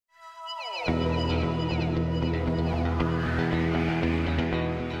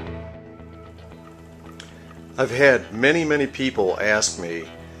I've had many people ask me,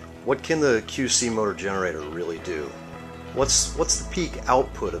 what can the QC motor generator really do? What's the peak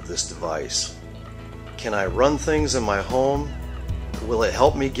output of this device? Can I run things in my home? Will it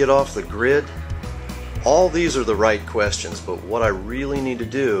help me get off the grid? All these are the right questions, but what I really need to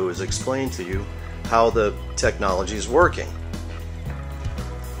do is explain to you how the technology is working.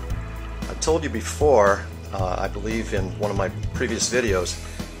 I've told you before, I believe in one of my previous videos,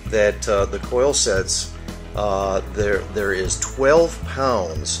 that the coil sets, there is 12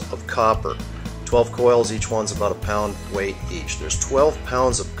 pounds of copper. 12 coils, each one's about a pound weight each. There's 12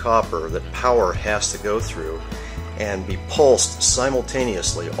 pounds of copper that power has to go through and be pulsed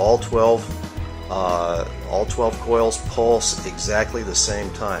simultaneously. All 12 coils pulse exactly the same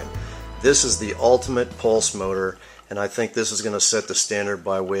time. This is the ultimate pulse motor, and I think this is going to set the standard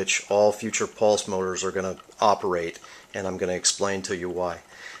by which all future pulse motors are going to operate, and I'm going to explain to you why.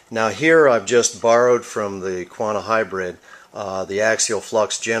 Now here I've just borrowed from the Quanta Hybrid the axial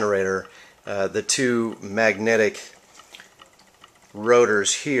flux generator. The two magnetic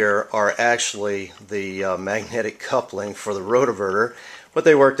rotors here are actually the magnetic coupling for the rotoverter, but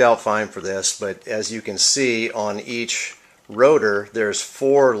they worked out fine for this. But as you can see, on each rotor there's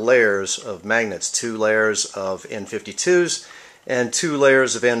 4 layers of magnets, 2 layers of N52s and 2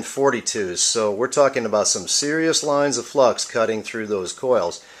 layers of N42s. So we're talking about some serious lines of flux cutting through those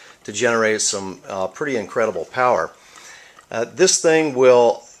coils to generate some pretty incredible power. This thing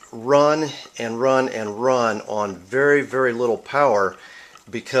will run and run and run on very little power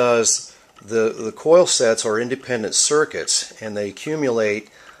because the coil sets are independent circuits, and they accumulate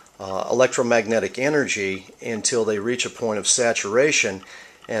electromagnetic energy until they reach a point of saturation,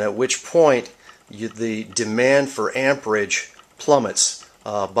 and at which point the demand for amperage plummets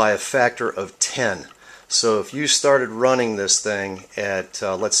by a factor of 10. So if you started running this thing at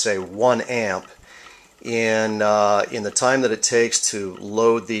let's say 1 amp in the time that it takes to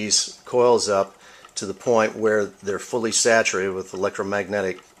load these coils up to the point where they're fully saturated with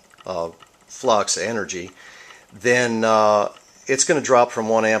electromagnetic flux energy, then it's going to drop from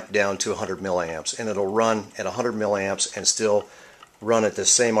 1 amp down to 100 milliamps, and it'll run at 100 milliamps and still run at the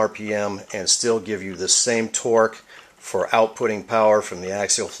same RPM and still give you the same torque for outputting power from the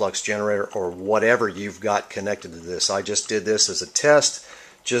axial flux generator or whatever you've got connected to this. I just did this as a test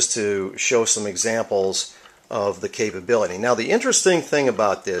just to show some examples of the capability. Now the interesting thing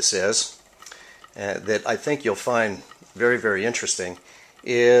about this is that I think you'll find very interesting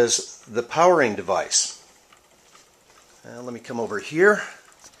is the powering device. Let me come over here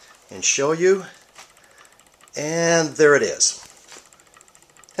and show you, and there it is.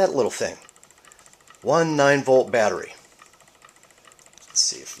 That little thing. 1 9-volt battery. Let's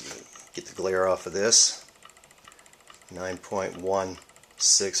see if you get the glare off of this.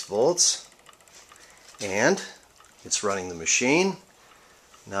 9.16 volts. And it's running the machine.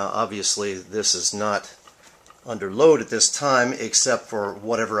 Now obviously this is not under load at this time except for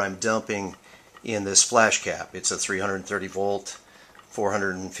whatever I'm dumping in this flash cap. It's a 330 volt,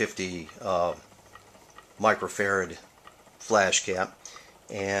 450 microfarad flash cap,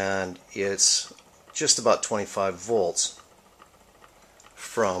 and it's just about 25 volts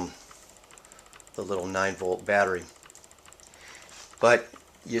from the little 9-volt battery. But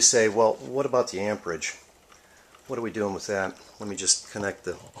you say, well, what about the amperage? What are we doing with that? Let me just connect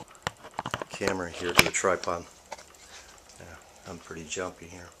the camera here to the tripod. I'm pretty jumpy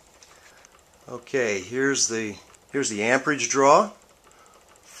here. Okay, here's the amperage draw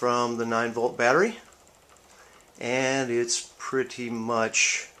from the 9-volt battery, and it's pretty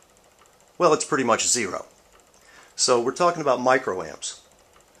much, well, it's pretty much 0. So we're talking about microamps,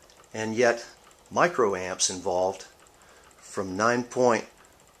 and yet microamps involved from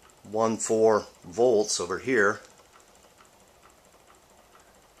 9.14 volts over here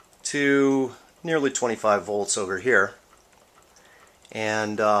to nearly 25 volts over here,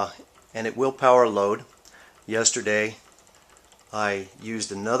 and it will power load. Yesterday I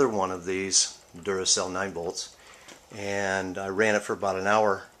used another one of these Duracell 9 volts, and I ran it for about an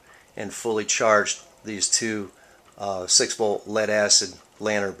hour and fully charged these two 6-volt lead-acid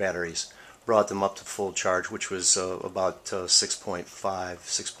lantern batteries. Brought them up to full charge, which was about 6.5,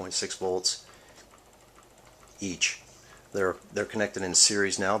 6.6 volts each. They're connected in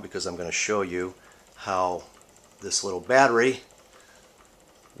series now because I'm going to show you how this little battery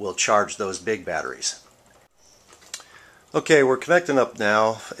will charge those big batteries. Okay, we're connecting up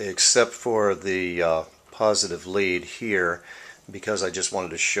now, except for the positive lead here, because I just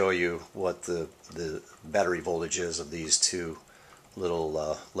wanted to show you what the battery voltage is of these two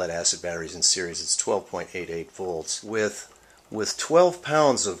little lead acid batteries in series. It's 12.88 volts with 12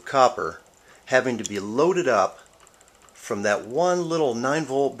 pounds of copper having to be loaded up from that one little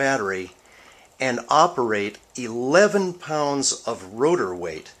 9-volt battery and operate 11 pounds of rotor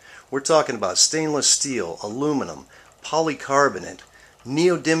weight. We're talking about stainless steel, aluminum, polycarbonate,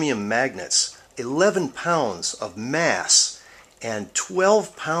 neodymium magnets, 11 pounds of mass, and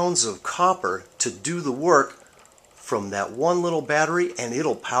 12 pounds of copper to do the work from that one little battery, and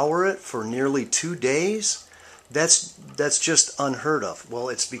it'll power it for nearly 2 days? That's just unheard of. Well,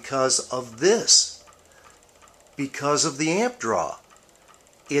 it's because of this. Because of the amp draw.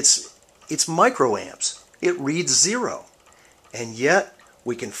 It's microamps. It reads 0. And yet,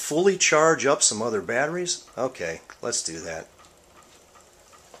 we can fully charge up some other batteries? Okay, let's do that.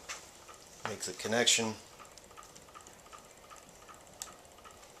 Make the connection.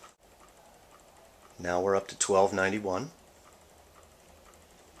 Now we're up to 1291.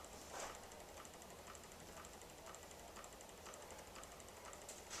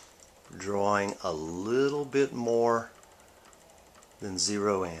 Drawing a little bit more than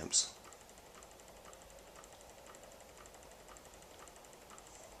 0 amps.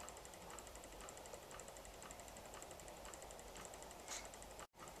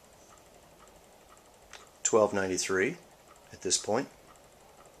 $12.93 at this point.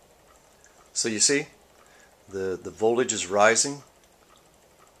 So you see, the voltage is rising,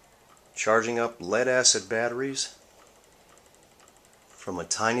 charging up lead acid batteries from a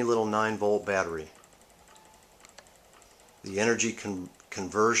tiny little 9-volt battery. The energy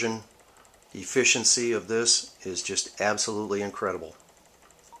conversion efficiency of this is just absolutely incredible.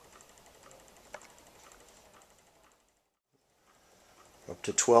 Up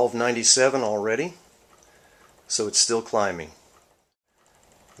to 1297 already, so it's still climbing.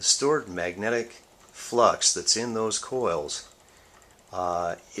 The stored magnetic flux that's in those coils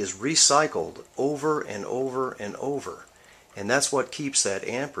is recycled over and over and over. And that's what keeps that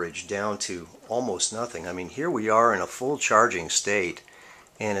amperage down to almost nothing. I mean, here we are in a full charging state,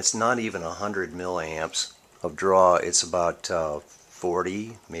 and it's not even 100 milliamps of draw. It's about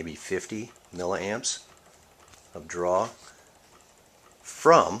 40, maybe 50 milliamps of draw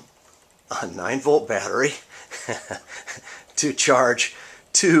from a 9-volt battery to charge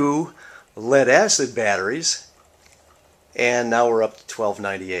 2 lead acid batteries, and now we're up to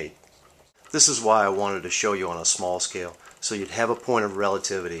 1298. This is why I wanted to show you on a small scale, so you'd have a point of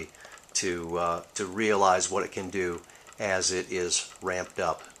relativity to realize what it can do as it is ramped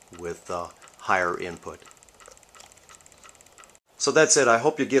up with higher input. So that's it. I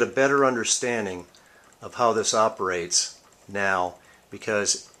hope you get a better understanding of how this operates now,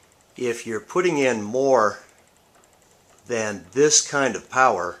 because if you're putting in more than this kind of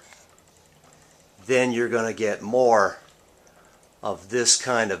power, then you're going to get more of this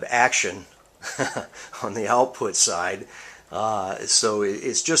kind of action on the output side. So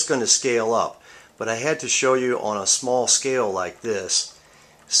it's just going to scale up. But I had to show you on a small scale like this,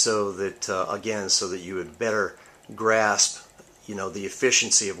 so that again, so that you would better grasp, the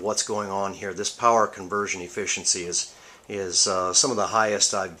efficiency of what's going on here. This power conversion efficiency is some of the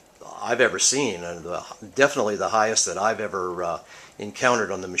highest I've ever seen, and definitely the highest that I've ever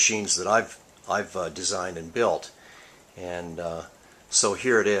encountered on the machines that I've designed and built. And so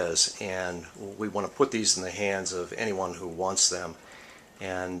here it is, and we want to put these in the hands of anyone who wants them.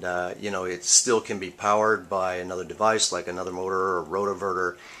 And it still can be powered by another device like another motor or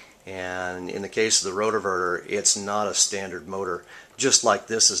rotoverter. And in the case of the rotoverter, it's not a standard motor, just like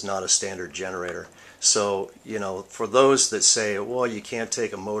this is not a standard generator. So, for those that say, well, you can't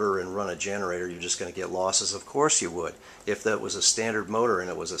take a motor and run a generator, you're just going to get losses. Of course you would, if that was a standard motor and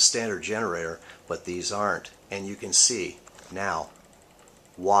it was a standard generator, but these aren't. And you can see now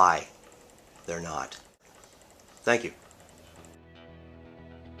why they're not. Thank you.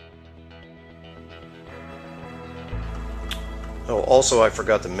 Oh, also I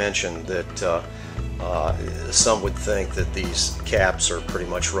forgot to mention that some would think that these caps are pretty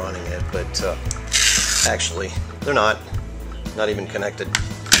much running it, but actually they're not even connected,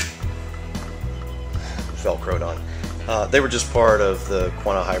 velcroed on. They were just part of the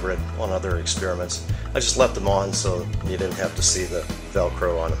Quanta hybrid on other experiments. I just left them on so you didn't have to see the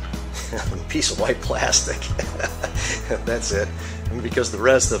velcro on them. A piece of white plastic. That's it. And because the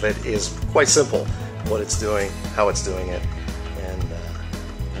rest of it is quite simple, what it's doing, how it's doing it,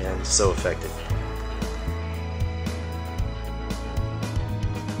 and so effective.